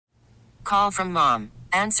call from mom.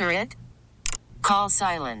 Answer it. Call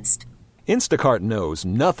silenced. Instacart knows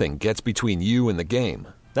nothing gets between you and the game.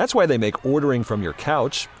 That's why they make ordering from your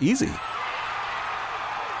couch easy.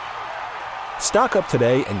 Stock up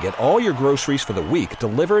today and get all your groceries for the week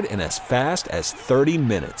delivered in as fast as 30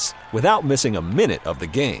 minutes without missing a minute of the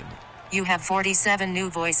game. You have 47 new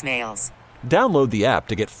voicemails. Download the app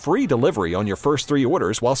to get free delivery on your first 3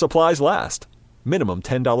 orders while supplies last. Minimum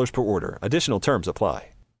 $10 per order. Additional terms apply.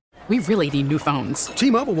 We really need new phones.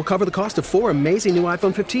 T-Mobile will cover the cost of 4 amazing new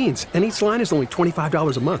iPhone 15s, and each line is only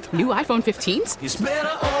 $25 a month. New iPhone 15s? It's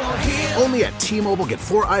better over here. Only at T-Mobile, get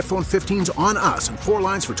 4 iPhone 15s on us and 4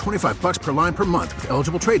 lines for $25 per line per month with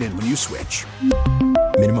eligible trade-in when you switch.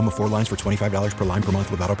 Minimum of 4 lines for $25 per line per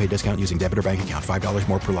month with autopay discount using debit or bank account. $5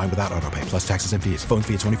 more per line without autopay, plus taxes and fees. Phone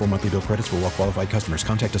fee at 24 monthly bill credits for well-qualified customers.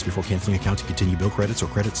 Contact us before canceling account to continue bill credits or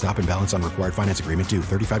credit stop and balance on required finance agreement due.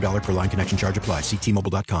 $35 per line connection charge applies. See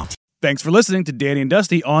T-Mobile.com. Thanks for listening to Danny and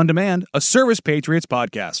Dusty On Demand, a Service Patriots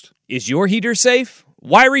podcast. Is your heater safe?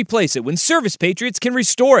 Why replace it when Service Patriots can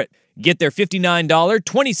restore it? Get their $59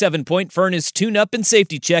 27-point furnace tune-up and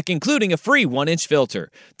safety check, including a free 1-inch filter.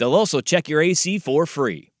 They'll also check your AC for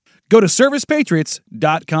free. Go to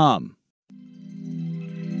ServicePatriots.com.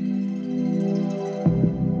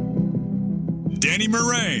 Danny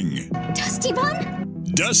Meringue. Dusty Bun?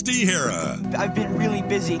 Dusty Hera. I've been really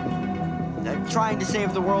busy. Trying to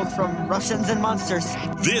save the world from Russians and monsters.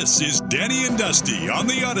 This is Danny and Dusty on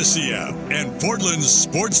the Odyssey app and Portland's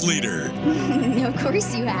sports leader. Of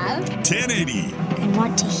course you have. 1080. I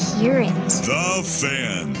want to hear it. The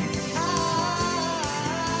Fan.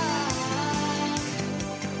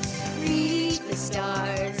 Reach the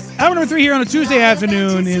stars. Hour number 3 here on a Tuesday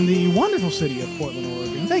afternoon in the wonderful city of Portland,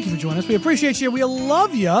 Oregon. Thank you for joining us. We appreciate you. We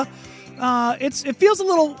love you. It feels a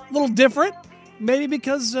little different. Maybe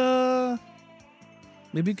because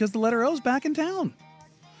the letter O's back in town.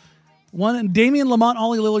 Damian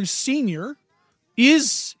Lillard Sr.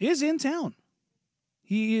 is in town.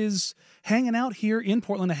 He is hanging out here in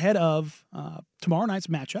Portland ahead of tomorrow night's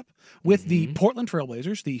matchup with the Portland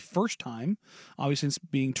Trailblazers, the first time, obviously, since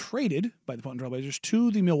being traded by the Portland Trailblazers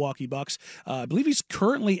to the Milwaukee Bucks. I believe he's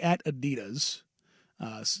currently at Adidas,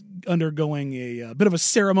 undergoing a bit of a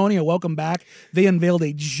ceremony, a welcome back. They unveiled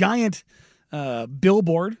a giant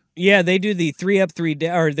billboard. Yeah, they do the 3 up, 3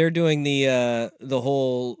 down, or they're doing the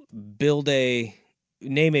whole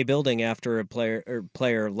name a building after a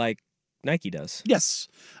player like Nike does. Yes,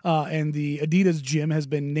 and the Adidas gym has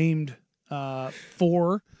been named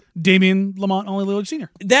for Damian Lillard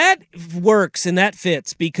Sr. That works and that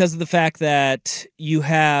fits because of the fact that you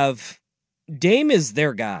have Dame is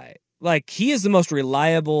their guy. Like, he is the most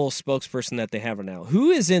reliable spokesperson that they have right now.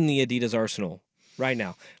 Who is in the Adidas arsenal right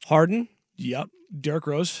now? Harden? Yep. Derrick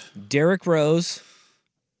Rose.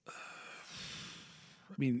 I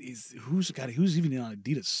mean, who's even on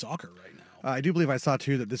Adidas soccer right now? I do believe I saw,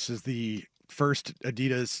 too, that this is the first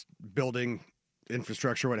Adidas building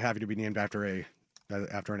infrastructure, what have you, to be named after an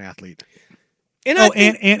athlete.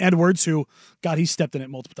 And Edwards, who, God, he's stepped in it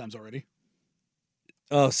multiple times already.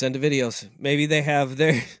 Oh, send the videos. Maybe they have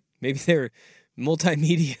their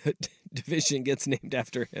multimedia division gets named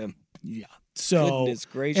after him. Yeah. So, goodness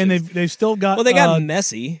gracious. And they've still got. Well, they got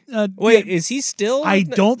Messi. Wait, is he still? I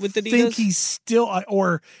don't with Adidas? think he's still,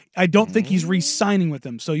 or I don't think he's re-signing with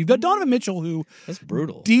them. So you've got Donovan Mitchell, who that's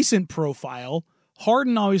brutal, decent profile.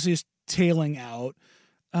 Harden obviously is tailing out.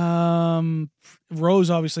 Rose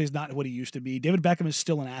obviously is not what he used to be. David Beckham is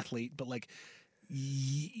still an athlete, but like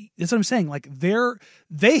that's what I'm saying. Like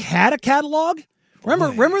they had a catalog.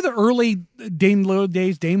 Remember the early Dame Lillard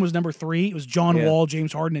days? Dame was number 3. It was John Wall,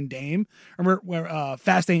 James Harden, and Dame. Remember where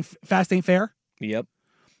Fast Ain't Fair? Yep.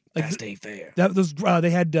 Fast Ain't Fair. That was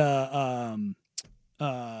they had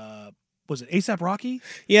was it A$AP Rocky?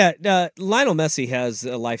 Yeah, Lionel Messi has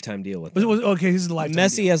a lifetime deal with them. Okay, this is a lifetime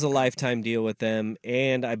Messi deal. has a lifetime deal with them,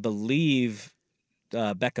 and I believe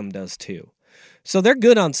Beckham does too. So they're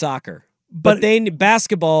good on soccer. But they need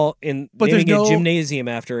basketball and naming a gymnasium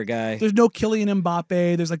after a guy. There's no Kylian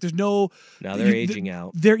Mbappe. There's no. Now they're aging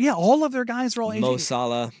out. All of their guys are all aging. Mo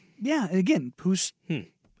Salah. Yeah, and again, who's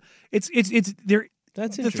it's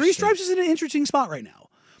that's the Three Stripes is in an interesting spot right now,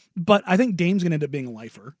 but I think Dame's going to end up being a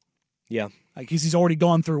lifer. Yeah, like he's already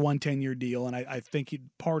gone through one 10-year deal, and I think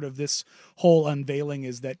part of this whole unveiling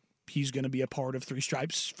is that he's going to be a part of Three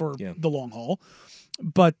Stripes for the long haul,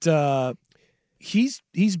 but. He's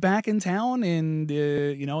back in town, and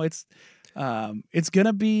it's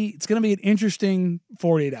gonna be an interesting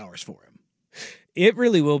 48 hours for him. It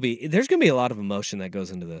really will be. There's gonna be a lot of emotion that goes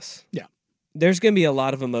into this. Yeah, there's gonna be a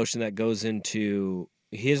lot of emotion that goes into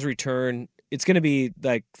his return it's going to be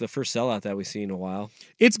like the first sellout that we see in a while.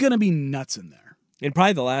 It's going to be nuts in there. And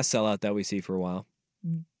probably the last sellout that we see for a while.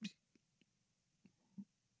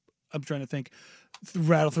 I'm trying to think,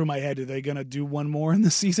 rattle through my head. Are they going to do one more in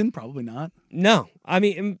the season? Probably not. No. I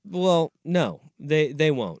mean, well, no.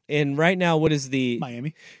 They won't. And right now, what is the...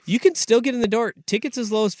 Miami. You can still get in the door. Tickets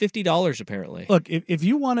as low as $50, apparently. Look, if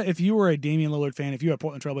you were a Damian Lillard fan, if you're a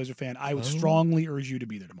Portland Trailblazer fan, I would strongly urge you to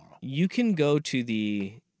be there tomorrow. You can go to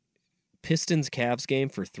the Pistons-Cavs game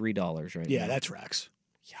for $3 right now. Yeah, that tracks.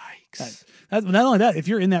 Yikes. Not only that, if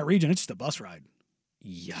you're in that region, it's just a bus ride.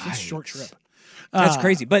 Yikes. It's a short trip. That's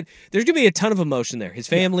crazy. But there's going to be a ton of emotion there. His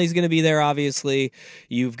family's going to be there, obviously.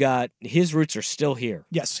 You've got his roots are still here.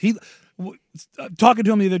 Yes. Talking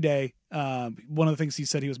to him the other day, one of the things he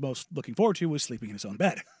said he was most looking forward to was sleeping in his own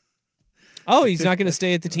bed. Oh, he's not going to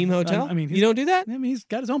stay at the team hotel? I mean, you don't do that? I mean, he's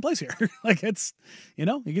got his own place here. Like, it's, you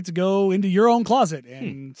get to go into your own closet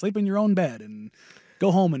and sleep in your own bed and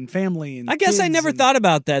go home and family. And I guess I never thought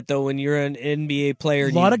about that, though, when you're an NBA player.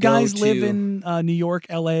 A lot of guys live in New York,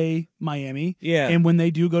 L.A., Miami. Yeah. And when they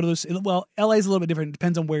do go to those, well, L.A. is a little bit different. It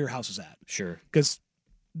depends on where your house is at. Sure. Because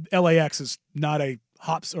LAX is not a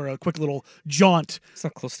hops or a quick little jaunt. It's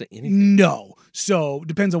not close to anything. No. So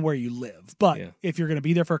depends on where you live. But if you're going to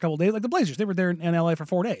be there for a couple of days, like the Blazers, they were there in LA for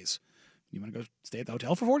 4 days. You want to go stay at the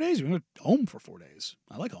hotel for 4 days? You want to go home for 4 days?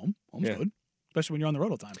 I like home. Home's good, especially when you're on the road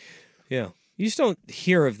all the time. Yeah. You just don't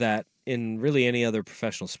hear of that in really any other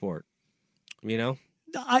professional sport.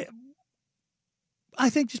 I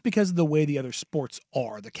think just because of the way the other sports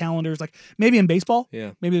are, the calendars, like maybe in baseball.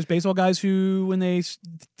 Yeah. Maybe there's baseball guys who, when they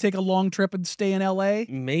take a long trip and stay in LA.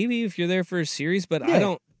 Maybe if you're there for a series, but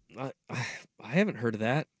I haven't heard of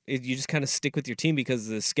that. You just kind of stick with your team because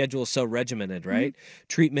the schedule is so regimented, right? Mm-hmm.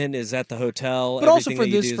 Treatment is at the hotel. But also for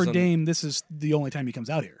Dame, this is the only time he comes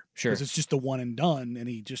out here. Sure. Because it's just the one and done, and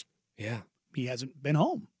he hasn't been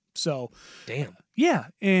home. So. Damn. Yeah.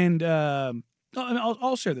 And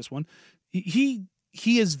I'll share this one.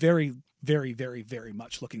 He is very, very, very, very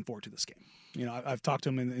much looking forward to this game. I've talked to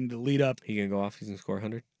him in the lead up. He gonna go off? He's gonna score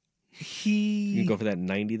 100. You can go for that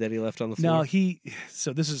 90 that he left on the floor. No,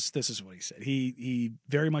 So this is what he said. He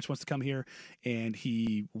very much wants to come here, and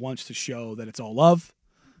he wants to show that it's all love,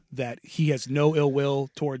 that he has no ill will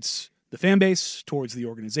towards the fan base, towards the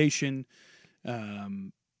organization.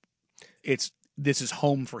 This is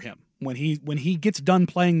home for him. When he gets done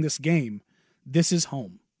playing this game, this is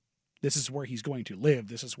home. This is where he's going to live.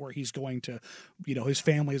 This is where he's going to, his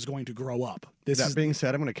family is going to grow up. That being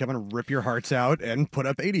said, I'm going to come and rip your hearts out and put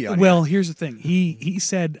up 80 on you. Well, here's the thing. He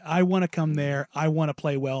said, I want to come there. I want to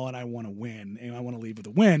play well, and I want to win, and I want to leave with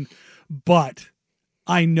a win. But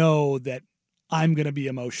I know that I'm going to be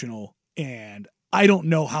emotional, and I don't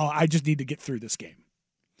know how. I just need to get through this game.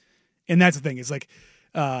 And that's the thing. It's like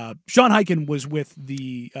Sean Highkin was with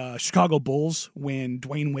the Chicago Bulls when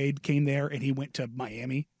Dwayne Wade came there, and he went to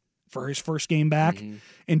Miami for his first game back. Mm-hmm.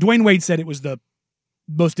 And Dwayne Wade said it was the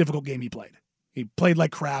most difficult game he played. He played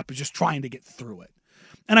like crap, was just trying to get through it.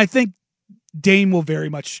 And I think Dame will very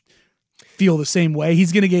much feel the same way.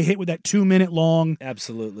 He's going to get hit with that 2-minute long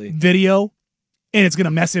video, and it's going to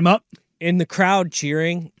mess him up. In the crowd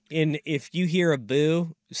cheering, and if you hear a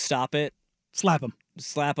boo, stop it. Slap him.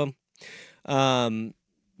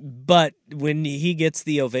 But when he gets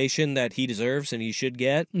the ovation that he deserves and he should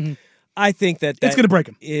get, mm-hmm. I think that it's going to break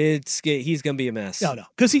him. He's going to be a mess. No,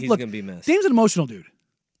 because he's going to be a mess. Dame's an emotional dude.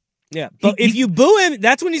 Yeah, but if you boo him,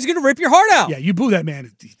 that's when he's going to rip your heart out. Yeah, you boo that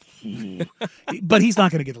man. But he's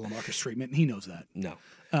not going to get the LaMarcus treatment, and he knows that. No.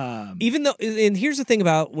 Even though, and here's the thing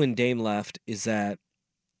about when Dame left is that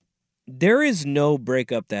there is no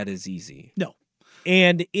breakup that is easy. No.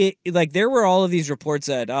 And there were all of these reports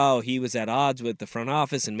that, he was at odds with the front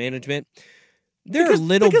office and management. There are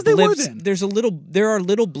little blips. There are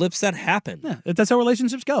little blips that happen. Yeah, that's how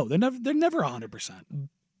relationships go. They're never 100%.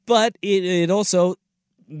 But it also,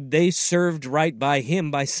 they served right by him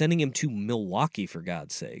by sending him to Milwaukee, for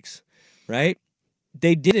God's sakes, right?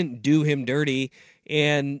 They didn't do him dirty,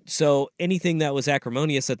 and so anything that was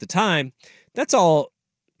acrimonious at the time, that's all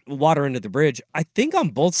water under the bridge, I think, on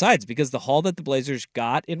both sides, because the haul that the Blazers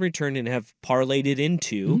got in return and have parlayed it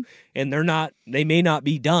into, and they may not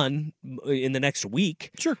be done in the next week.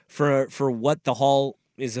 Sure. For what the haul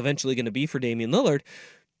is eventually going to be for Damian Lillard.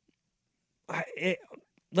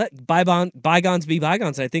 Let bygones be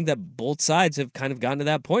bygones. I think that both sides have kind of gotten to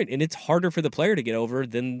that point, and it's harder for the player to get over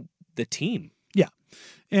than the team. Yeah.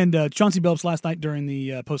 And Chauncey Billups last night during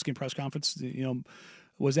the post-game press conference,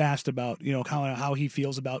 was asked about, how he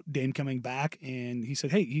feels about Dame coming back. And he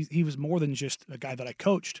said, hey, he was more than just a guy that I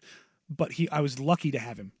coached, but I was lucky to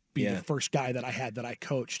have him be the first guy that I had that I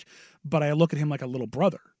coached. But I look at him like a little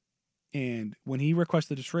brother. And when he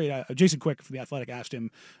requested a trade, Jason Quick from The Athletic asked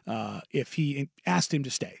him if he asked him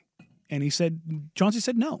to stay. And he said, Chauncey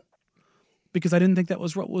said no, because I didn't think that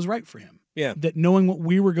was what was right for him. Yeah. That knowing what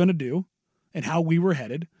we were going to do and how we were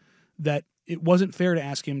headed, that it wasn't fair to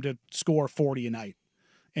ask him to score 40 a night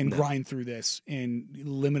and grind through this in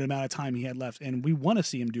limited amount of time he had left. And we want to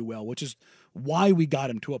see him do well, which is why we got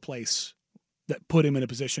him to a place that put him in a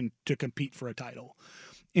position to compete for a title.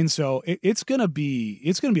 And so it's gonna be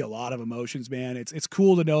a lot of emotions, man. It's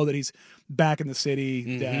cool to know that he's back in the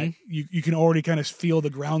city, that you can already kind of feel the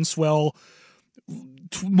groundswell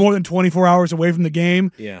more than 24 hours away from the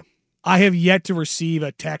game. Yeah. I have yet to receive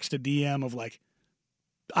a text, a DM of like,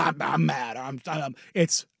 I'm mad. I'm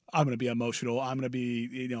going to be emotional. I'm going to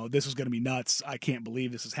be, this is going to be nuts. I can't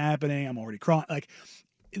believe this is happening. I'm already crying. Like,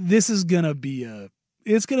 this is going to be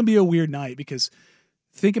a weird night, because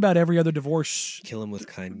think about every other divorce. Kill him with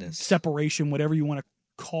kindness. Separation, whatever you want to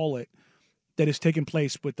call it, that has taken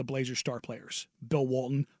place with the Blazers star players. Bill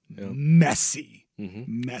Walton, messy.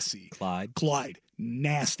 Messy. Clyde,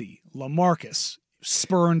 nasty. LaMarcus,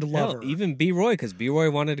 spurned lover. Hell, even B. Roy, because B.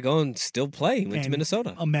 Roy wanted to go and still play. He went to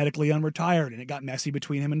Minnesota. Medically unretired, and it got messy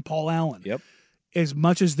between him and Paul Allen. Yep. As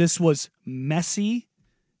much as this was messy,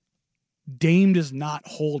 Dame does not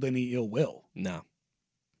hold any ill will. No.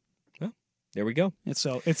 There we go. And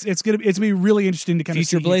so it's gonna be really interesting to kind of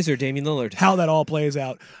see future Blazer Damian Lillard, how that all plays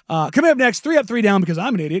out. Coming up next, 3 Up, 3 Down, because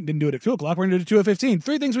I'm an idiot and didn't do it at 2 o'clock. We're going to do it at 2:15.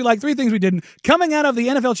 3 things we like, 3 things we didn't. Coming out of the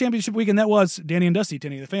NFL Championship weekend, that was Danny and Dusty,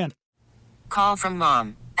 Tenny the Fan. Call from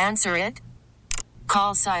mom. Answer it.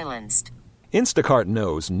 Call silenced. Instacart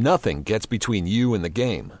knows nothing gets between you and the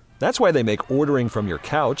game. That's why they make ordering from your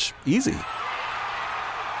couch easy.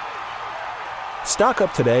 Stock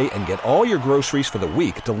up today and get all your groceries for the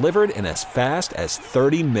week delivered in as fast as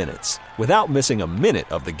 30 minutes without missing a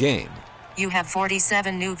minute of the game. You have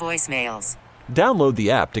 47 new voicemails. Download the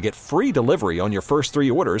app to get free delivery on your first 3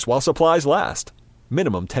 orders while supplies last.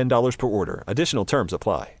 Minimum $10 per order. Additional terms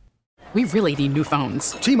apply. We really need new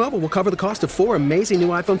phones. T-Mobile will cover the cost of 4 amazing new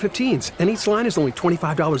iPhone 15s, and each line is only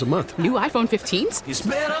 $25 a month. New iPhone 15s? It's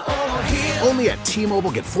better over here. Only at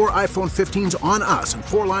T-Mobile, get 4 iPhone 15s on us and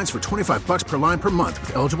 4 lines for $25 per line per month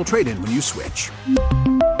with eligible trade-in when you switch.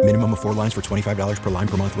 Minimum of 4 lines for $25 per line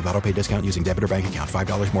per month with autopay discount using debit or bank account.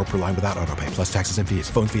 $5 more per line without autopay, plus taxes and fees.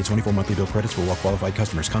 Phone fee at 24 monthly bill credits for well-qualified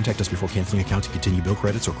customers. Contact us before canceling account to continue bill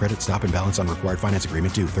credits or credit stop and balance on required finance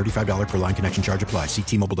agreement due. $35 per line connection charge applies. See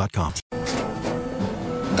T-Mobile.com.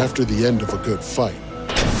 After the end of a good fight,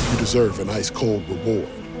 you deserve an ice-cold reward.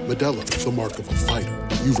 Modelo is the mark of a fighter.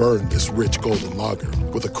 You've earned this rich golden lager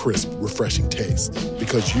with a crisp, refreshing taste.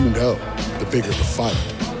 Because you know, the bigger the fight,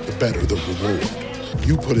 the better the reward.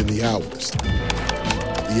 You put in the hours,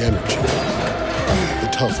 the energy, the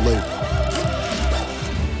tough labor.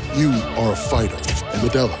 You are a fighter, and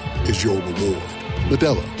Modelo is your reward.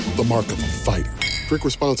 Modelo, the mark of a fighter. Drink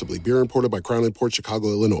responsibly. Beer imported by Crown Imports, Chicago,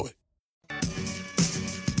 Illinois.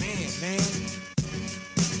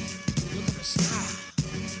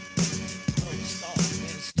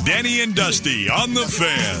 Danny and Dusty on the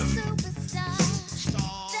Fan.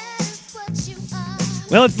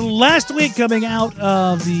 Well, it's the last week coming out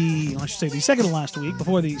of the second to last week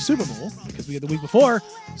before the Super Bowl, because we had the week before.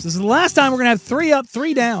 So this is the last time we're going to have 3 up,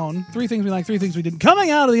 3 down, 3 things we like, 3 things we didn't. Coming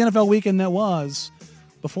out of the NFL weekend that was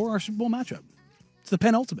before our Super Bowl matchup. It's the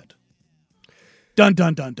penultimate. Dun,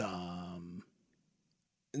 dun, dun, dun.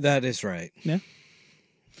 That is right. Yeah.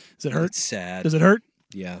 Does it hurt? It's sad. Does it hurt?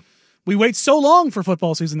 Yeah. We wait so long for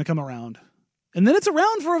football season to come around. And then it's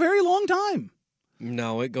around for a very long time.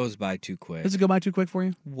 No, it goes by too quick. Does it go by too quick for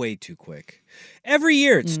you? Way too quick. Every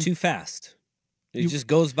year it's too fast. It just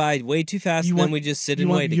goes by way too fast, and then we just sit and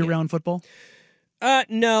wait. You want year-round football?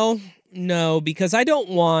 No, because I don't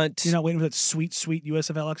want... You're not waiting for that sweet, sweet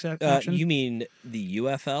USFL action? You mean the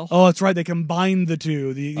UFL? Oh, that's right. They combined the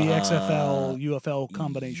two, the XFL, UFL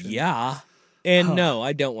combination. Yeah. And no,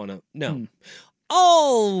 I don't want to. No.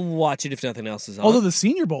 I'll watch it if nothing else is on. Although the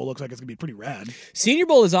Senior Bowl looks like it's going to be pretty rad. Senior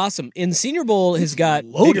Bowl is awesome. And Senior Bowl has got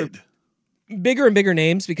loaded. Bigger and bigger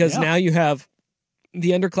names, because now you have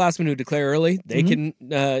the underclassmen who declare early. They can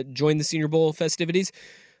join the Senior Bowl festivities.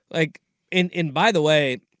 And by the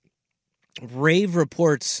way, rave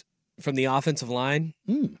reports from the offensive line.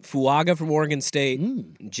 Fuaga from Oregon State,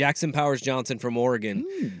 Jackson Powers Johnson from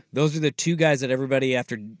Oregon. Those are the 2 guys that everybody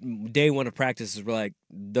after day 1 of practices were like,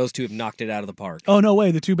 those 2 have knocked it out of the park. Oh, no way.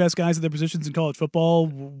 The 2 best guys at their positions in college football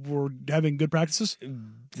were having good practices?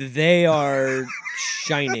 They are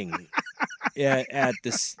shining. at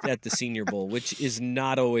the Senior Bowl, which is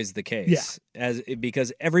not always the case.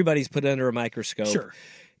 Because everybody's put under a microscope. Sure.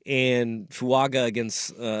 And Fuaga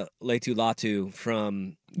against Latu Latu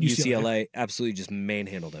from UCLA absolutely just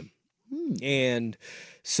manhandled him. And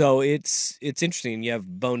so it's interesting. You have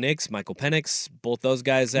Bo Nix, Michael Penix, both those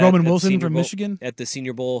guys. Roman Wilson from Michigan at the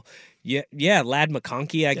Senior Bowl. Yeah. Lad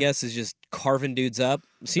McConkey, I guess, is just carving dudes up.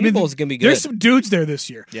 Senior Bowl is going to be good. There's some dudes there this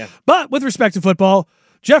year. Yeah. But with respect to football,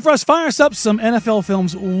 Jeff Russ, fire us up some NFL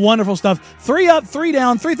films. Wonderful stuff. 3 up, 3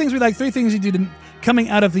 down. 3 things we like. 3 things you did coming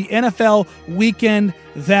out of the NFL weekend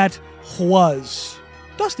that was.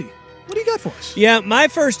 Dusty, what do you got for us? Yeah, my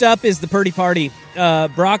first up is the Purdy Party.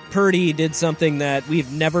 Brock Purdy did something that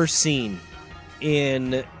we've never seen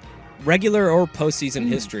in regular or postseason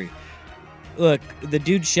history. Look, the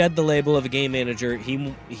dude shed the label of a game manager.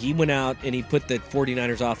 He went out and he put the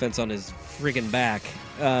 49ers offense on his friggin' back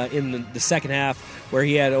in the second half, where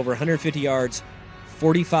he had over 150 yards,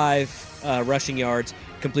 45 rushing yards,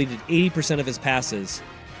 completed 80% of his passes,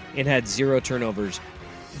 and had 0 turnovers.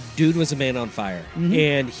 Dude was a man on fire,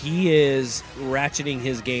 and he is ratcheting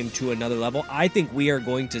his game to another level. I think we are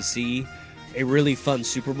going to see a really fun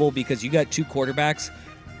Super Bowl because you got 2 quarterbacks.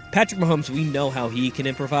 Patrick Mahomes, we know how he can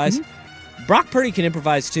improvise. Brock Purdy can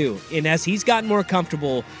improvise too, and as he's gotten more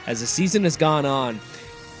comfortable, as the season has gone on,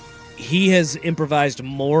 he has improvised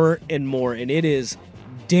more and more, and it is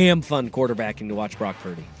damn fun quarterbacking to watch Brock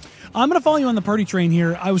Purdy. I'm going to follow you on the Purdy train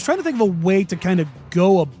here. I was trying to think of a way to kind of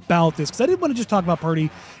go about this because I didn't want to just talk about Purdy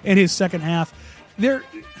and his second half.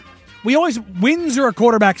 Wins are a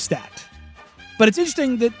quarterback stat. But it's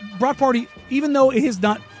interesting that Brock Purdy, even though it is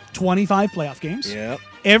not 25 playoff games,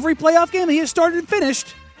 every playoff game he has started and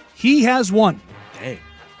finished, he has won. Dang.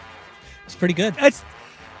 It's pretty good.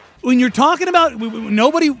 When you're talking about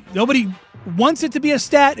nobody wants it to be a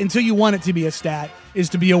stat until you want it to be a stat, is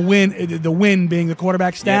to be a win, the win being the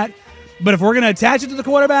quarterback stat. Yep. But if we're going to attach it to the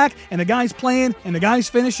quarterback and the guy's playing and the guy's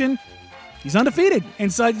finishing, he's undefeated.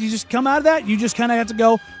 And so you just come out of that, you just kind of have to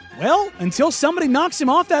go, well, until somebody knocks him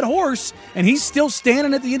off that horse and he's still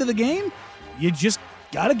standing at the end of the game, you just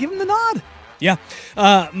got to give him the nod. Yeah.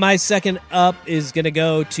 My second up is going to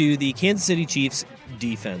go to the Kansas City Chiefs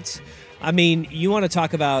defense. I mean, you want to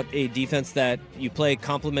talk about a defense that you play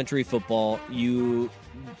complementary football.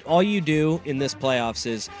 All you do in this playoffs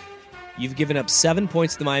is you've given up 7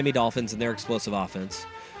 points to the Miami Dolphins and their explosive offense.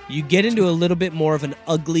 You get into a little bit more of an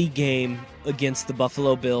ugly game against the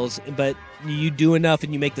Buffalo Bills, but you do enough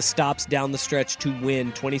and you make the stops down the stretch to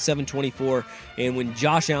win 27-24. And when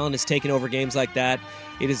Josh Allen is taking over games like that,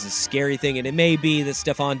 it is a scary thing. And it may be that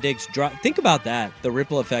Stephon Diggs think about that, the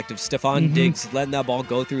ripple effect of Stephon Diggs letting that ball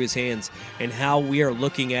go through his hands, and how we are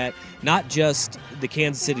looking at not just the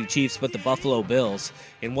Kansas City Chiefs, but the Buffalo Bills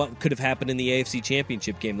and what could have happened in the AFC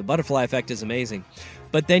Championship game. The butterfly effect is amazing.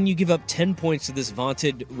 But then you give up 10 points to this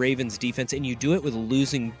vaunted Ravens defense, and you do it with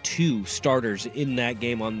losing 2 starters in that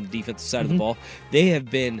game on the defensive side of the ball. They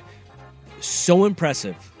have been so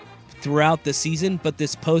impressive throughout the season, but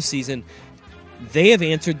this postseason, they have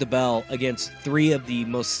answered the bell against 3 of the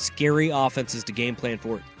most scary offenses to game plan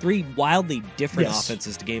for, 3 wildly different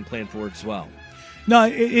offenses to game plan for as well. No,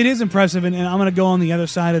 it is impressive, and I'm going to go on the other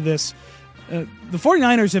side of this. The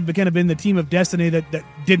 49ers have kind of been the team of destiny that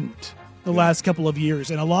didn't the last couple of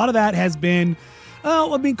years, and a lot of that has been,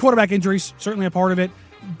 quarterback injuries, certainly a part of it,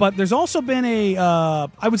 but there's also been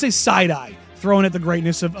I would say, side-eye thrown at the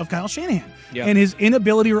greatness of Kyle Shanahan and his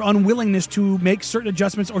inability or unwillingness to make certain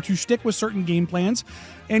adjustments or to stick with certain game plans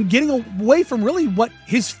and getting away from really what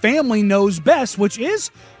his family knows best, which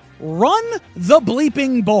is run the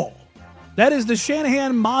bleeping ball. That is the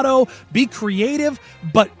Shanahan motto. Be creative,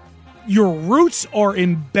 but your roots are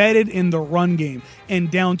embedded in the run game. And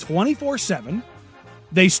down 24-7,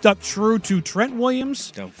 they stuck true to Trent Williams.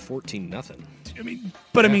 Down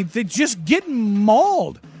 14-0. They just get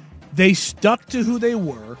mauled. They stuck to who they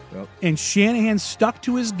were, and Shanahan stuck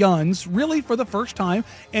to his guns, really for the first time,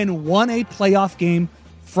 and won a playoff game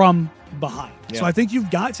from behind. Yeah. So I think you've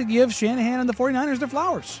got to give Shanahan and the 49ers their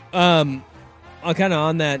flowers. On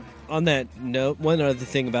that note, one other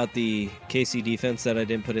thing about the KC defense that I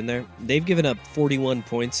didn't put in there, they've given up 41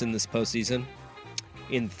 points in this postseason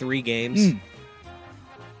in 3 games.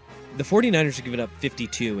 The 49ers are giving up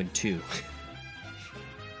 52-2.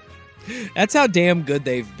 That's how damn good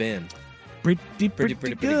they've been. Pretty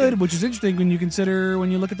good, which is interesting when you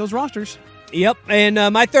look at those rosters. Yep, and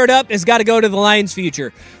my third up has got to go to the Lions'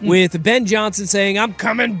 future with Ben Johnson saying, I'm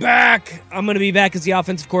coming back. I'm going to be back as the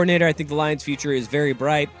offensive coordinator. I think the Lions' future is very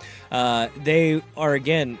bright. They are,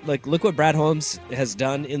 again, look what Brad Holmes has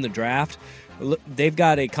done in the draft. They've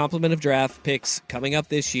got a complement of draft picks coming up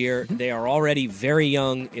this year. They are already very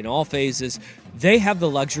young in all phases. They have the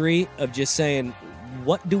luxury of just saying,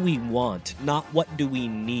 what do we want, not what do we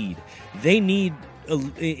need. They need,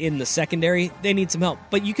 in the secondary, they need some help.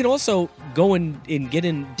 But you can also go and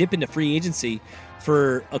dip into free agency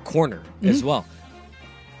for a corner as well.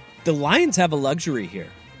 The Lions have a luxury here.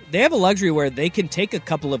 They have a luxury where they can take a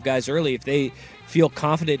couple of guys early if they feel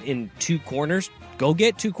confident in two corners. Go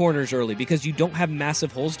get two corners early because you don't have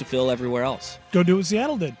massive holes to fill everywhere else. Go do what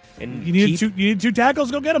Seattle did. And you need two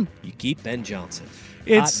tackles, go get them. You keep Ben Johnson.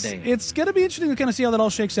 It's going to be interesting to kind of see how that all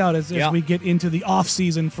shakes out as we get into the off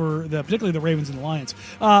season for particularly the Ravens and the Lions.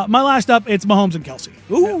 My last up, it's Mahomes and Kelsey.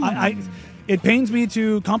 Ooh. It pains me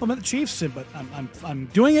to compliment the Chiefs, but I'm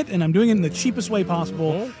doing it, and I'm doing it in the cheapest way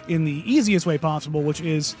possible, in the easiest way possible, which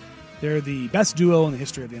is they're the best duo in the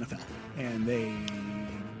history of the NFL, and they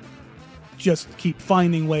just keep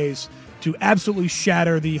finding ways to absolutely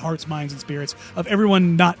shatter the hearts, minds, and spirits of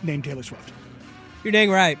everyone not named Taylor Swift. You're dang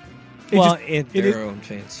right. And their own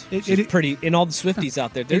fans. It's pretty. And all the Swifties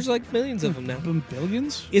out there. There's millions of them now.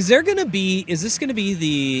 Billions? Is this going to be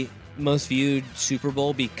the most viewed Super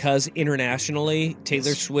Bowl because internationally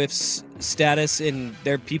Taylor Swift's status and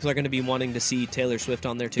people are going to be wanting to see Taylor Swift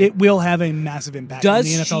on there too? It will have a massive impact. And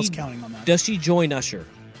the NFL's counting on that. Does she join Usher?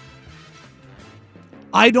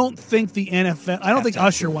 I don't think the NFL. I don't think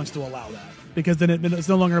Usher wants to allow that because then it's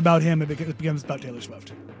no longer about him. It becomes about Taylor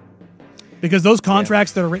Swift. Because those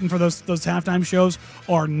contracts that are written for those halftime shows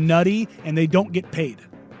are nutty and they don't get paid.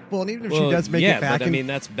 Well, and even if she does make it back,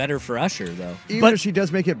 that's better for Usher though. Even if she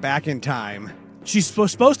does make it back in time, she's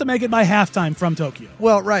supposed to make it by halftime from Tokyo.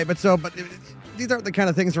 Well, right, but these aren't the kind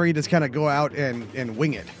of things where you just kind of go out and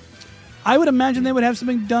wing it. I would imagine they would have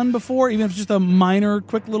something done before, even if it's just a minor,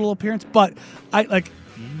 quick little appearance. But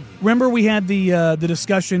remember we had the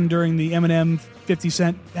discussion during the Eminem 50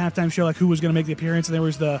 Cent halftime show, who was going to make the appearance, and there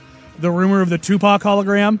was the rumor of the Tupac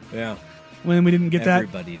hologram. Yeah. When we didn't get that.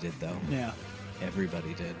 Everybody did, though. Yeah.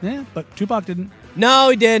 Everybody did. Yeah, but Tupac didn't. No,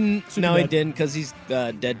 he didn't. Super dead. He didn't because he's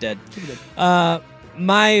dead.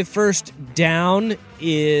 My first down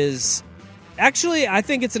is... Actually, I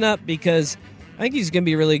think it's an up because I think he's going to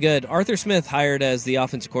be really good. Arthur Smith hired as the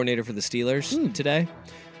offensive coordinator for the Steelers today.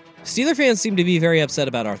 Steeler fans seem to be very upset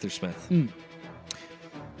about Arthur Smith.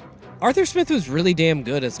 Arthur Smith was really damn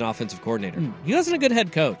good as an offensive coordinator. He wasn't a good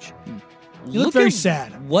head coach. He looked very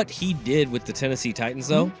sad. What he did with the Tennessee Titans,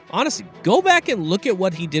 though, honestly, go back and look at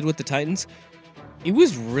what he did with the Titans. It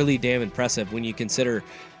was really damn impressive when you consider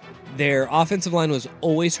their offensive line was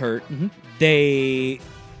always hurt. They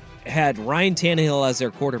had Ryan Tannehill as their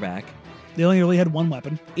quarterback. They only really had one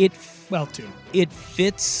weapon. Two. It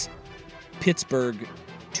fits Pittsburgh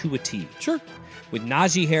to a T. Sure. With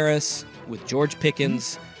Najee Harris, with George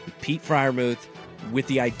Pickens, with Pete Freiermuth, with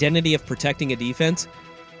the identity of protecting a defense,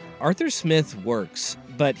 Arthur Smith works,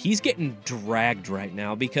 but he's getting dragged right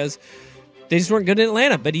now because they just weren't good in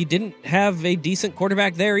Atlanta, but he didn't have a decent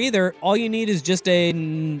quarterback there either. All you need is just a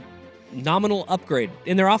nominal upgrade.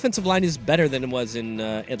 And their offensive line is better than it was in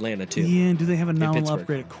Atlanta, too. Yeah, do they have a nominal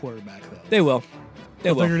upgrade at quarterback, though? They will.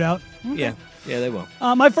 They'll figure it out? Okay. Yeah, they will.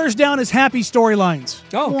 My first down is happy storylines.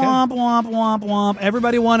 Oh, okay. Womp, womp, womp, womp.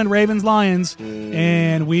 Everybody wanted Ravens-Lions,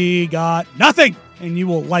 and we got nothing, and you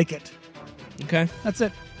will like it. Okay. That's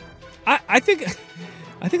it. I think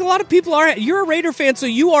a lot of people are. You're a Raider fan, so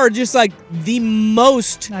you are just the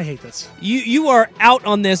most. I hate this. You are out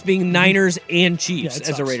on this being Niners and Chiefs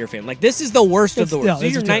as a Raider fan. This is the worst of the worst. This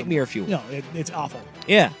is your nightmare fuel. No, it's awful.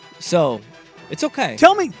 Yeah, so it's okay.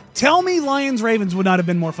 Tell me, Lions-Ravens would not have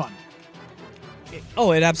been more fun.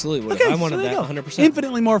 Oh, it absolutely would. Okay, I wanted that 100%.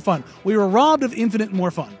 Infinitely more fun. We were robbed of infinite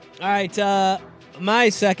more fun. All right, my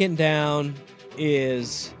second down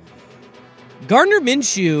is Gardner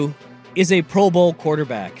Minshew is a Pro Bowl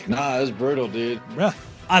quarterback. Nah, that's brutal, dude.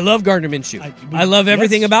 I love Gardner Minshew. I love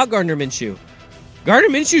everything about Gardner Minshew. Gardner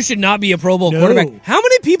Minshew should not be a Pro Bowl quarterback. How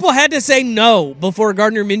many people had to say no before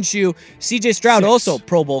Gardner Minshew? C.J. Stroud, also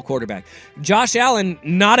Pro Bowl quarterback. Josh Allen,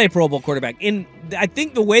 not a Pro Bowl quarterback. And I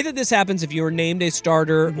think the way that this happens, if you were named a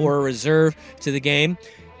starter or a reserve to the game,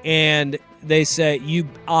 and they say you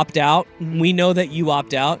opt out, we know that you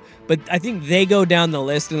opt out, but I think they go down the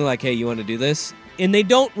list and they're like, hey, you want to do this? And they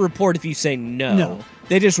don't report if you say no.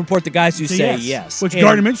 They just report the guys who say yes. Which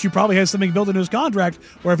Gardner Minshew probably has something built into his contract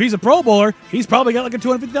where if he's a Pro Bowler, he's probably got a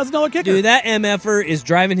 $250,000 kicker. Dude, that MFer is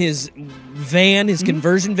driving his van, his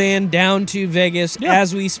conversion van, down to Vegas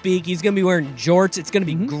as we speak. He's going to be wearing jorts. It's going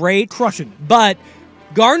to be great. Crushing. But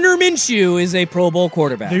Gardner Minshew is a Pro Bowl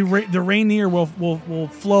quarterback. The Rainier will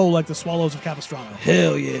flow like the Swallows of Capistrano.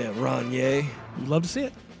 Hell yeah, Ronye. You'd love to see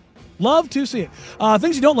it. Love to see it.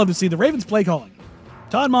 Things you don't love to see, the Ravens play calling.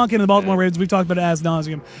 Todd Monken and the Baltimore Ravens, we've talked about it ad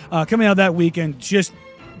nauseum, coming out that weekend, just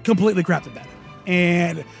completely crapped the bed.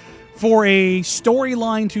 And for a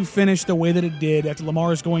storyline to finish the way that it did after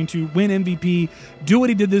Lamar is going to win MVP, do what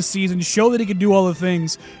he did this season, show that he could do all the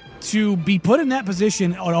things, to be put in that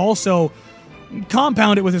position and also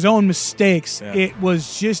compound it with his own mistakes, it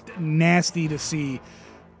was just nasty to see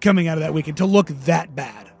coming out of that weekend, to look that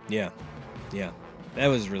bad. Yeah. That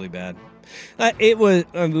was really bad. We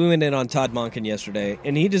went in on Todd Monken yesterday,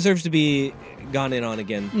 and he deserves to be gone in on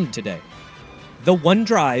again today. The one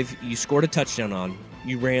drive you scored a touchdown on,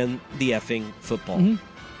 you ran the effing football.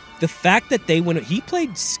 The fact that he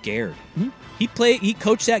played scared. He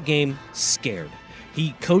coached that game scared.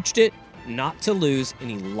 He coached it not to lose, and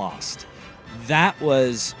he lost. That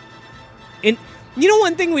was, and you know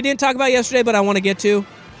one thing we didn't talk about yesterday, but I want to get to?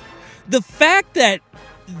 The fact that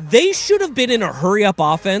they should have been in a hurry-up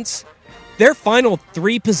offense their final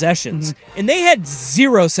 3 possessions, and they had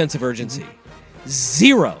zero sense of urgency.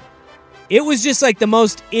 Zero. It was just like the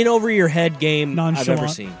most in-over-your-head game I've ever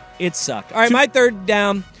seen. It sucked. All right, my third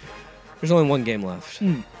down. There's only 1 game left.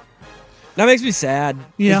 That makes me sad.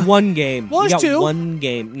 Yeah. There's 1 game. Well, you got 2. 1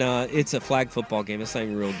 game. No, it's a flag football game. It's not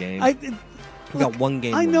even a real game. We got 1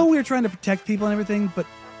 game I know left. we were trying to protect people and everything, but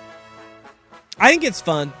I think it's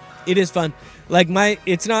fun. It is fun. Like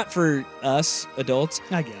it's not for us adults.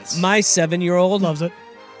 I guess. My 7-year-old loves it.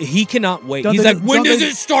 He cannot wait. He's like, when does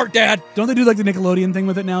it start, Dad? Don't they do like the Nickelodeon thing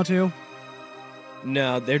with it now too?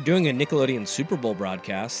 No, they're doing a Nickelodeon Super Bowl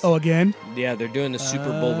broadcast. Oh, again? Yeah, they're doing the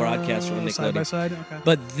Super Bowl broadcast for Nickelodeon. Side by side? Okay.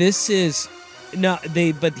 But this is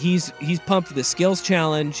but he's pumped for the skills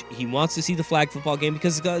challenge. He wants to see the flag football game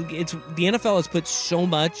because the NFL has put so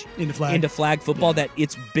much into flag football that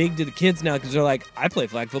it's big to the kids now because they're like, I play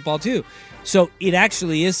flag football too. So it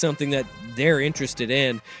actually is something that they're interested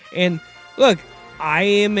in. And look, I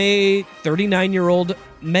am a 39-year-old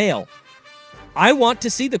male. I want to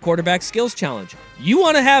see the quarterback skills challenge. You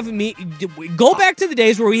want to have me go back to the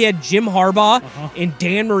days where we had Jim Harbaugh and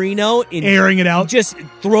Dan Marino airing it out, just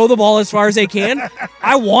throw the ball as far as they can.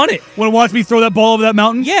 I want it. Want to watch me throw that ball over that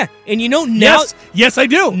mountain? Yeah, and you know now, yes, I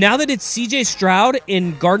do. Now that it's C.J. Stroud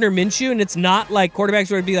and Gardner Minshew, and it's not like quarterbacks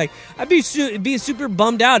where it'd be like I'd be super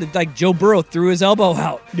bummed out if like Joe Burrow threw his elbow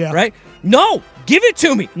out. Yeah, right. No, give it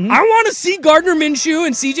to me. I want to see Gardner Minshew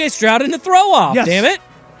and C.J. Stroud in the throw off. Yes. Damn it.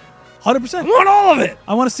 100%. I want all of it.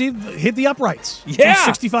 I want to see hit the uprights. Yeah. From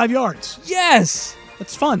 65 yards. Yes.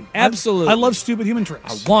 That's fun. Absolutely. I love stupid human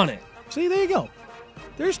tricks. I want it. See, there you go.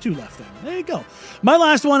 There's 2 left then. There you go. My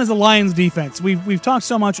last one is the Lions defense. We've talked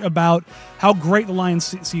so much about how great the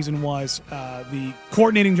Lions season was. The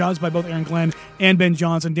coordinating jobs by both Aaron Glenn and Ben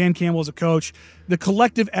Johnson. Dan Campbell as a coach. The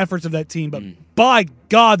collective efforts of that team. But by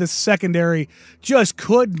God, the secondary just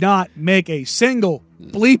could not make a single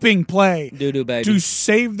bleeping play to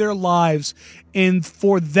save their lives. And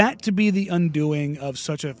for that to be the undoing of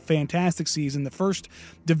such a fantastic season, the first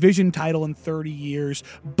division title in 30 years,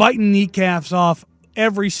 biting kneecaps off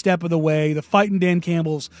every step of the way, the fighting Dan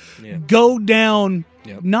Campbells go down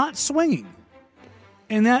not swinging.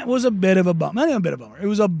 And that was a bit of a bummer. Not even a bit of a bummer. It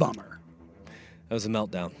was a bummer. That was a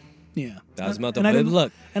meltdown. Yeah. That was a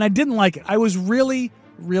meltdown. And I didn't like it. I was really,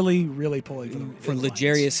 really, really pulling for the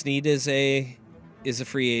L'Jarius Sneed is a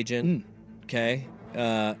free agent, okay,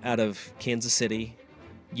 out of Kansas City.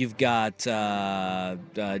 You've got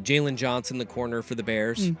Jalen Johnson, the corner for the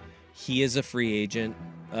Bears. He is a free agent.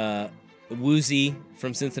 Woozy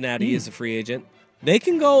from Cincinnati is a free agent. They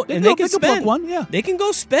can go and they can spend one. Yeah, they can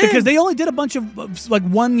go spend because they only did a bunch of like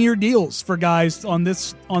 1-year deals for guys on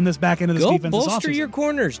this back end of this defense. Go bolster your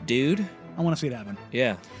corners, dude. I want to see it happen.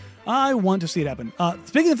 Yeah. I want to see it happen.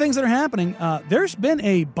 Speaking of things that are happening, there's been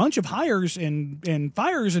a bunch of hires and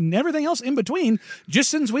fires and everything else in between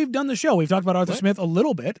just since we've done the show. We've talked about Arthur Smith a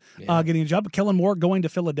little bit, getting a job, but Kellen Moore going to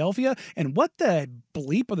Philadelphia, and what the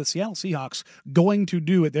bleep are the Seattle Seahawks going to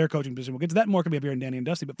do at their coaching position? We'll get to that more coming up here in Danny and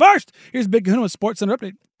Dusty. But first, here's Big Kahuna with Sports Center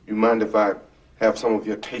Update. You mind if I have some of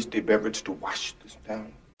your tasty beverage to wash this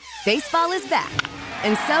down? Baseball is back,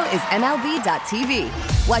 and so is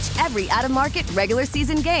MLB.tv. Watch every out-of-market regular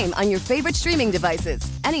season game on your favorite streaming devices,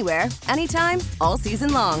 anywhere, anytime, all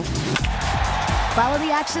season long. Follow the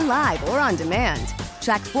action live or on demand.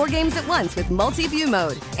 Track 4 games at once with multi-view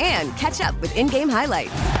mode and catch up with in-game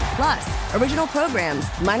highlights. Plus, original programs,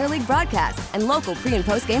 minor league broadcasts, and local pre- and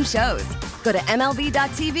post-game shows. Go to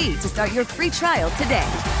MLB.tv to start your free trial today.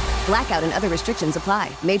 Blackout and other restrictions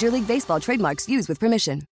apply. Major League Baseball trademarks used with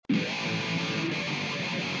permission.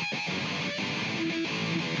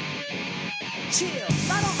 Chill,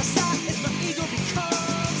 right on my side as my ego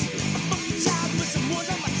becomes a funky child with some words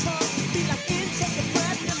on my tongue. Be like in, take a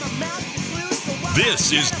breath, and my mouth is loose. So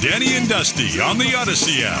This is Danny and Dusty on the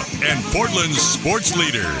Odyssey app and Portland's sports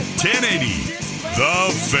leader, 1080,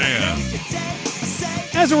 The Fan.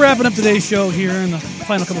 As we're wrapping up today's show here in the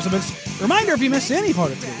final couple of minutes, reminder, if you missed any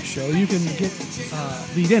part of today's show, you can get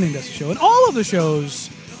the Danny and Dusty show and all of the shows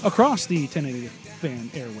across the 1080 Fan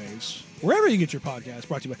airwaves, wherever you get your podcast,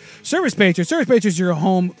 brought to you by Service Patriots. Service Patriots is your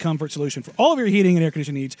home comfort solution for all of your heating and air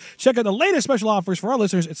conditioning needs. Check out the latest special offers for our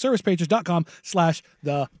listeners at servicepatriots.com/thefan.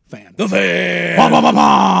 The Fan. Bah, bah, bah,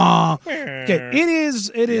 bah. Okay,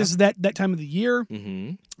 it is that time of the year.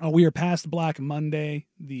 Mm-hmm. We are past Black Monday.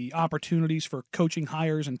 The opportunities for coaching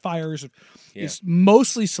hires and fires is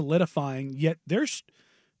mostly solidifying. Yet there's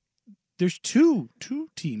two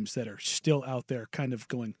teams that are still out there, kind of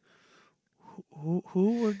going,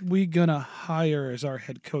 Who are we gonna hire as our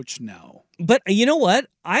head coach now? But you know what?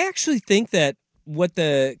 I actually think that what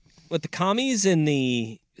the commies and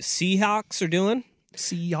the Seahawks are doing,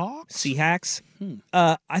 Seahawks,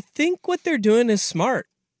 I think what they're doing is smart.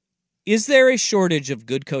 Is there a shortage of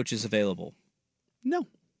good coaches available? No.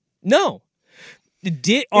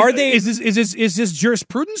 Is this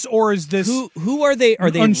jurisprudence, or is this who are they? Are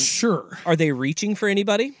they unsure? Are they reaching for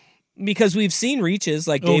anybody? Because we've seen reaches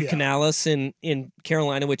like Dave Canales in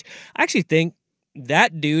Carolina, which I actually think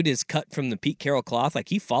that dude is cut from the Pete Carroll cloth. Like,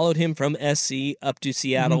 he followed him from SC up to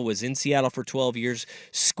Seattle, was in Seattle for 12 years,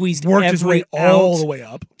 worked his way all the way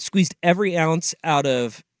up, squeezed every ounce out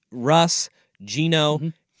of Russ,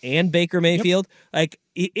 Geno, and Baker Mayfield. Like,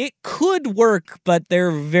 it could work, but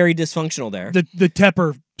they're very dysfunctional there. The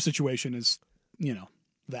Tepper situation is,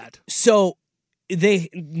 that. So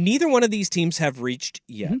neither one of these teams have reached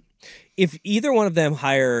yet. If either one of them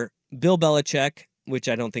hire Bill Belichick, which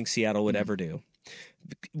I don't think Seattle would ever do,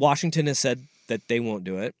 Washington has said that they won't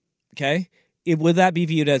do it. Okay, would that be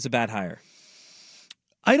viewed as a bad hire?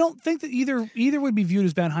 I don't think that either would be viewed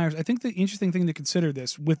as bad hires. I think the interesting thing to consider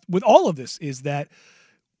this with all of this is that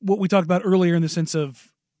what we talked about earlier in the sense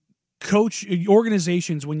of coach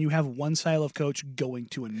organizations, when you have one style of coach going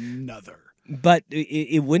to another. But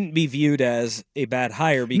it wouldn't be viewed as a bad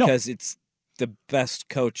hire because it's the best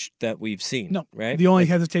coach that we've seen. No, right? The only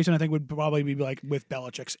hesitation I think would probably be like with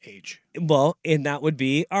Belichick's age. Well, and that would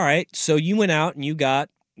be, all right, so you went out and you got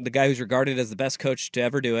the guy who's regarded as the best coach to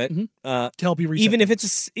ever do it to help you reset even if it's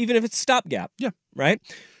a stopgap. Yeah. Right?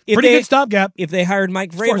 Pretty good stopgap. If they hired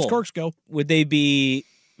Mike Vrabel, as far as go, would they be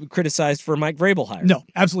criticized for Mike Vrabel hire? No,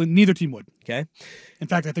 absolutely neither team would. Okay. In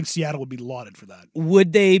fact, I think Seattle would be lauded for that.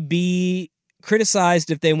 Would they be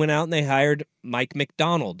criticized if they went out and they hired Mike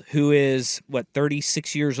McDonald, who is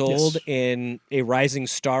 36 years old and a rising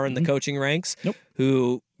star in the coaching ranks,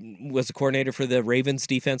 who was the coordinator for the Ravens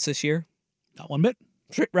defense this year? Not one bit.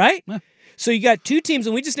 Right? Yeah. So you got two teams,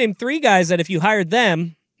 and we just named three guys that if you hired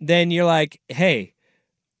them, then you're like, hey,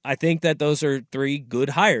 I think that those are three good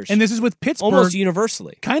hires. And this is with Pittsburgh almost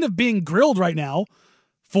universally kind of being grilled right now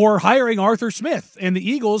for hiring Arthur Smith, and the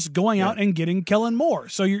Eagles going out and getting Kellen Moore.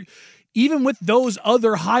 So you're even with those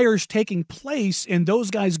other hires taking place and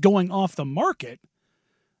those guys going off the market,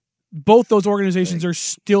 both those organizations are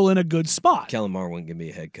still in a good spot. Kellen Moore wouldn't give me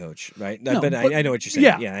a head coach, right? No, but I know what you're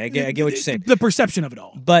saying. Yeah, I get what you're saying. The perception of it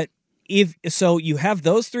all. But if so, you have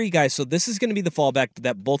those three guys. So this is going to be the fallback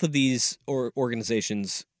that both of these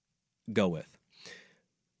organizations go with.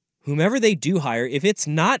 Whomever they do hire, if it's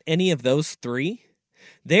not any of those three,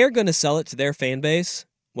 they are going to sell it to their fan base,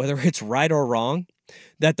 whether it's right or wrong,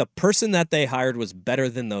 that the person that they hired was better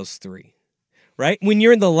than those three, right? When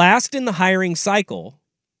you're in the last in the hiring cycle,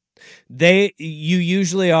 you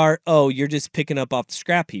usually are, you're just picking up off the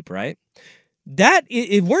scrap heap, right?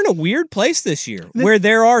 We're in a weird place this year where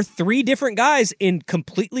there are three different guys in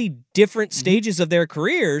completely different stages of their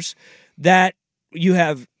careers. That you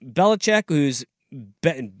have Belichick, who's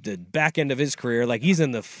the back end of his career, like he's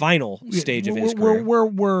in the final stage of his career.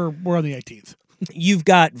 We're on the 18th. You've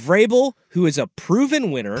got Vrabel, who is a proven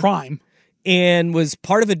winner. Prime. And was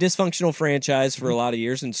part of a dysfunctional franchise for a lot of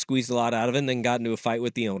years and squeezed a lot out of it and then got into a fight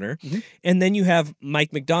with the owner. And then you have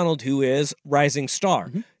Mike McDonald, who is rising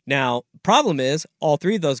star. Now, problem is, all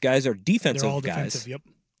three of those guys are defensive They're all guys. defensive, yep.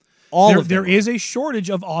 There is a shortage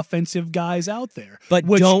of offensive guys out there. But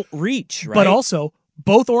don't reach, right? But also,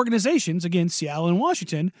 both organizations, again, Seattle and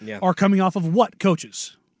Washington, are coming off of what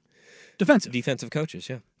coaches? Defensive coaches,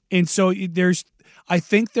 yeah. And so I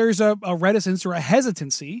think there's a reticence or a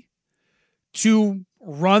hesitancy to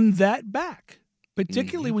run that back,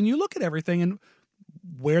 particularly when you look at everything and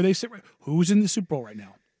where they sit. Who's in the Super Bowl right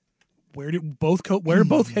now? Where do both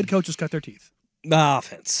head coaches cut their teeth? The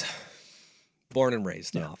offense. Born and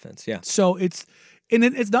raised in offense, yeah. So it's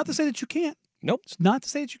not to say that you can't. Nope. It's not to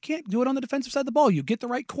say that you can't do it on the defensive side of the ball. You get the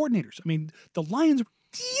right coordinators. I mean, the Lions were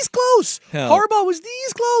these close. Hell, Harbaugh was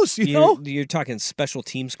these close. You know, you're talking special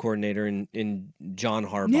teams coordinator in John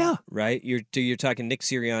Harbaugh, right? You're talking Nick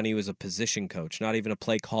Sirianni was a position coach, not even a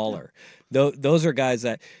play caller. Those are guys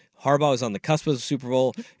that Harbaugh was on the cusp of the Super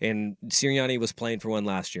Bowl, and Sirianni was playing for one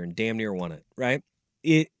last year and damn near won it, right?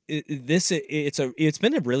 It's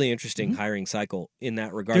been a really interesting hiring cycle in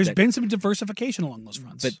that regard. There's been some diversification along those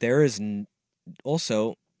fronts, but there is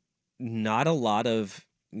also not a lot of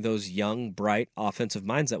those young, bright offensive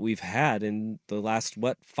minds that we've had in the last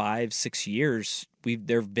 5-6 years.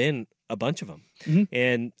 There have been a bunch of them,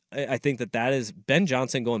 and I think that is Ben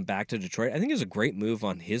Johnson going back to Detroit. I think is a great move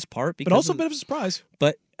on his part, but also a bit of a surprise.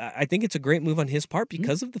 But I think it's a great move on his part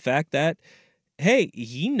because of the fact that, hey,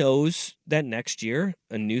 he knows that next year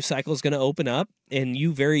a new cycle is going to open up, and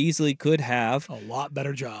you very easily could have a lot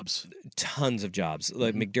better jobs, tons of jobs.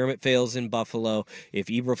 Like McDermott fails in Buffalo, if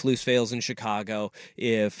Eberflus fails in Chicago,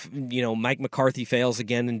 if Mike McCarthy fails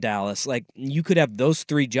again in Dallas, like you could have those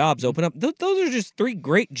 3 jobs open up. Those are just 3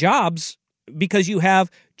 great jobs because you have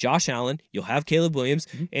Josh Allen, you'll have Caleb Williams,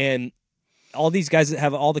 and all these guys that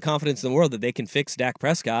have all the confidence in the world that they can fix Dak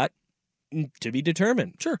Prescott. To be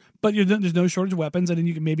determined. Sure. But there's no shortage of weapons, and then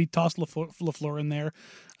you can maybe toss LaFleur in there.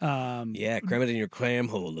 Cram it in your cram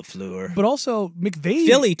hole, LaFleur. But also McVay.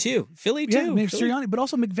 Philly, too. Yeah, Sirianni. But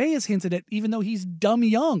also McVay has hinted at, even though he's dumb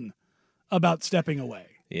young, about stepping away.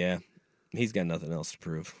 Yeah. He's got nothing else to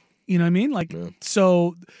prove. You know what I mean?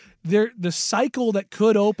 So the cycle that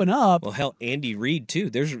could open up. Well, hell, Andy Reid, too.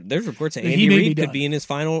 There's reports that Andy Reid could be in his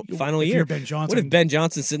final year. You're Ben Johnson. What if Ben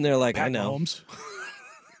Johnson's sitting there like, Pat I know. Mahomes.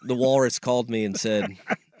 The Walrus called me and said,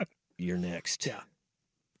 "You're next."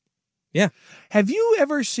 Yeah. Have you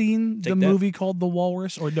ever seen the movie called The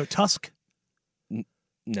Walrus or Tusk?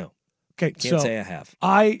 No. Okay, can't say I have.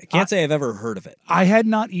 I can't say I've ever heard of it. I had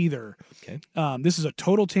not either. Okay. This is a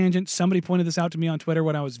total tangent. Somebody pointed this out to me on Twitter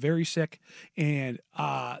when I was very sick, and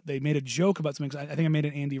they made a joke about something. I think I made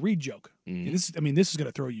an Andy Reid joke. This is going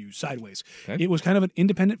to throw you sideways. Okay. It was kind of an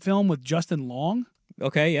independent film with Justin Long.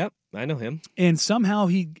 Okay, yep, I know him. And somehow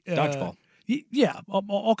he Dodgeball.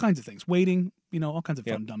 All kinds of things. Waiting, all kinds of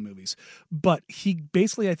fun, dumb movies. But he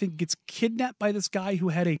basically, I think, gets kidnapped by this guy who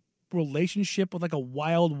had a relationship with like a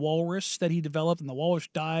wild walrus that he developed, and the walrus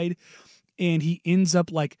died, and he ends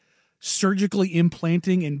up like surgically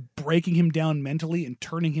implanting and breaking him down mentally and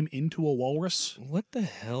turning him into a walrus. What the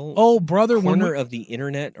hell? Oh, brother, corner of the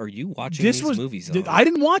internet are you watching these movies on? I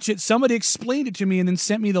didn't watch it. Somebody explained it to me and then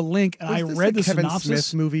sent me the link, and I read the Kevin synopsis.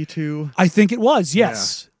 Smith movie too. I think it was,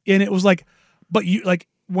 yes. Yeah. And it was like, but you like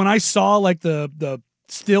when I saw like the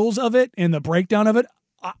stills of it and the breakdown of it,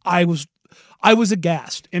 I was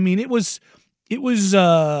aghast. I mean, it was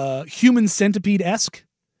Human Centipede-esque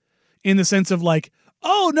in the sense of like,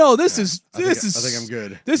 oh no, I think I'm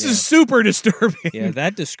good. This is super disturbing. Yeah,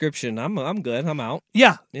 that description, I'm good. I'm out.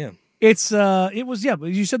 Yeah. Yeah. It was but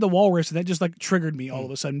you said the walrus, and that just like triggered me all of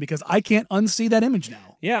a sudden because I can't unsee that image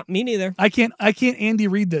now. Yeah, me neither. I can't Andy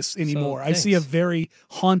Reid this anymore. I see a very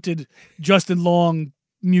haunted Justin Long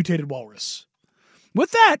mutated walrus. With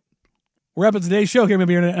that, we're up at today's show here.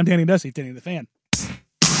 Maybe on Danny and Dusty, Danny the Fan.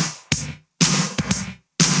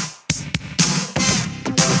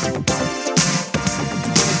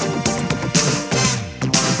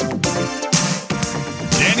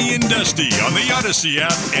 Danny and Dusty on the Odyssey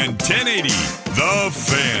app and 1080 The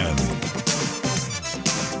Fan.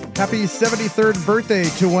 Happy 73rd birthday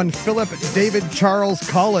to one Philip David Charles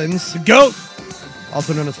Collins. GOAT!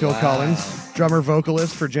 Also known as Phil Collins, drummer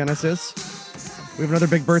vocalist for Genesis. We have another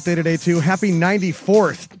big birthday today, too. Happy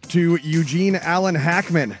 94th to Eugene Allen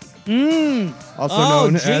Hackman. Also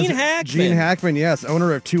known as Hackman. Gene Hackman, yes.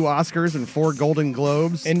 Owner of 2 Oscars and 4 Golden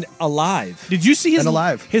Globes. And alive. Did you see his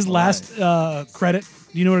alive. last credit?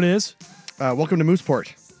 Do you know what it is? Welcome to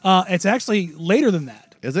Mooseport. It's actually later than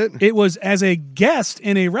that. Is it? It was as a guest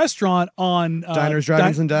in a restaurant on Diners,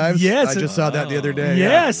 Drive-Ins, and Dives? Yes. I just saw that the other day.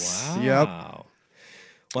 Yes. Yeah. Wow. Yep.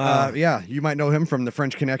 Wow. Yeah, you might know him from The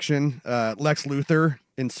French Connection, Lex Luthor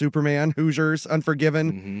in Superman, Hoosiers,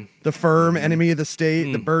 Unforgiven, The Firm, Enemy of the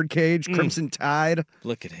State, The Birdcage, Crimson Tide.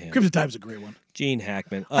 Look at him. Crimson Tide was a great one. Gene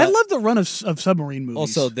Hackman. I love the run of submarine movies.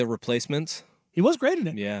 Also, The Replacements. He was great in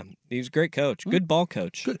it. Yeah, he was a great coach. Good ball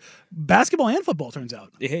coach. Good. Basketball and football, turns out.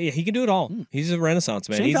 He can do it all. He's a Renaissance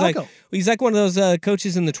man. Shane He's like one of those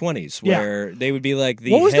coaches in the 20s where they would be like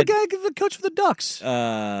the What was head... the coach for the Ducks?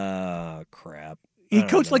 Crap. He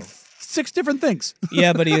coached like 6 different things.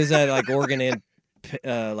 Yeah, but he was at like Oregon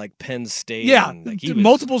and like Penn State. Yeah, and, like, he was,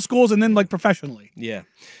 multiple schools and then like professionally. Yeah.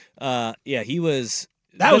 He was...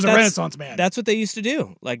 That was a Renaissance man. That's what they used to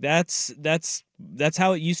do. Like that's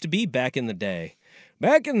how it used to be back in the day.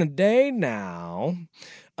 Back in the day now.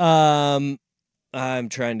 I'm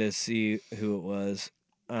trying to see who it was.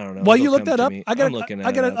 I don't know. While you look that up, I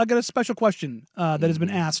got a special question that has been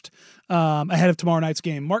asked ahead of tomorrow night's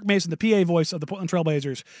game. Mark Mason, the PA voice of the Portland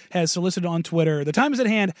Trailblazers, has solicited on Twitter, the time is at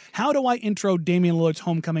hand. How do I intro Damian Lillard's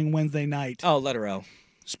homecoming Wednesday night? Oh, letter O.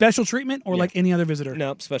 Special treatment or like any other visitor?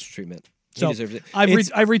 Nope, special treatment. So he deserves it. I've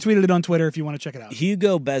retweeted it on Twitter if you want to check it out.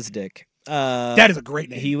 Hugo Besdick. That is a great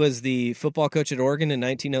name. He was the football coach at Oregon in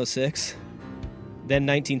 1906, then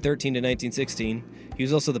 1913 to 1916. He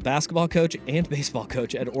was also the basketball coach and baseball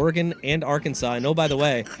coach at Oregon and Arkansas. And oh, by the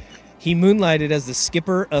way, he moonlighted as the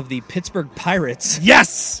skipper of the Pittsburgh Pirates.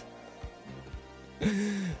 Yes!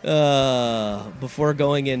 Before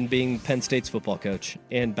going and being Penn State's football coach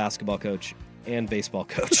and basketball coach and baseball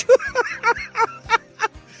coach.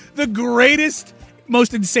 The greatest,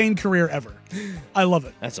 most insane career ever. I love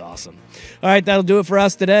it. That's awesome. All right, that'll do it for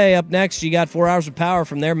us today. Up next, you got 4 hours of power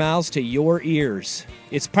from their mouths to your ears.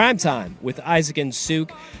 It's primetime with Isaac and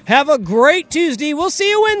Suk. Have a great Tuesday. We'll see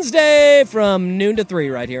you Wednesday from noon to 3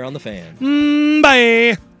 right here on The Fan.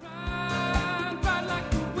 Bye.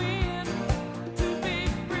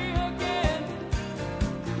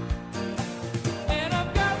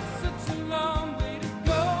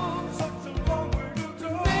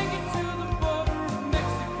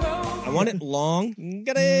 I want it long.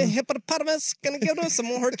 Got a hippopotamus. Gonna go to some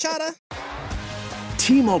more horchata.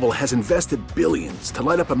 T-Mobile has invested billions to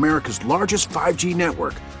light up America's largest 5G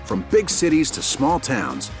network, from big cities to small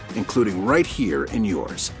towns, including right here in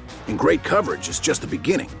yours. And great coverage is just the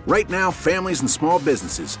beginning. Right now, families and small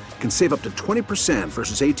businesses can save up to 20%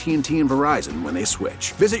 versus AT&T and Verizon when they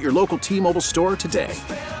switch. Visit your local T-Mobile store today.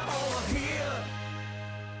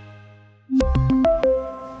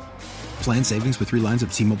 Plan savings with 3 lines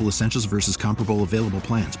of T-Mobile Essentials versus comparable available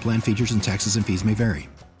plans. Plan features and taxes and fees may vary.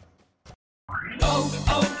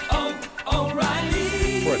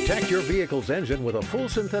 Protect your vehicle's engine with a full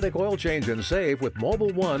synthetic oil change and save with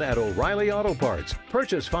Mobil 1 at O'Reilly Auto Parts.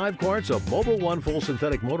 Purchase 5 quarts of Mobil 1 full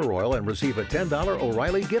synthetic motor oil and receive a $10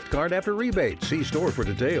 O'Reilly gift card after rebate. See store for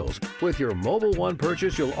details. With your Mobil 1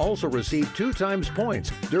 purchase, you'll also receive 2 times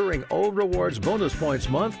points during O Rewards Bonus Points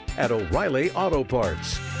Month at O'Reilly Auto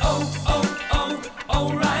Parts.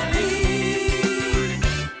 O'Reilly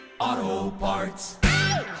Auto Parts.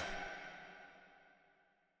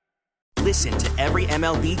 Listen to every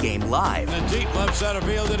MLB game live. In the deep left center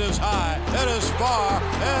field, it is high, it is far,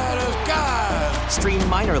 it is gone. Stream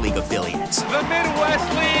minor league affiliates. The Midwest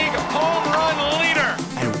League home run leader.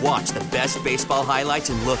 And watch the best baseball highlights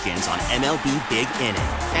and look-ins on MLB Big Inning.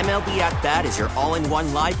 MLB At Bat is your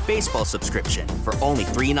all-in-one live baseball subscription for only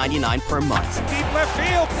 $3.99 per month. Deep left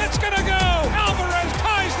field, it's gonna go. Alvarez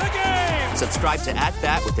ties the game. Subscribe to At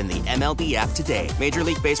Bat within the MLB app today. Major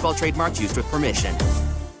League Baseball trademarks used with permission.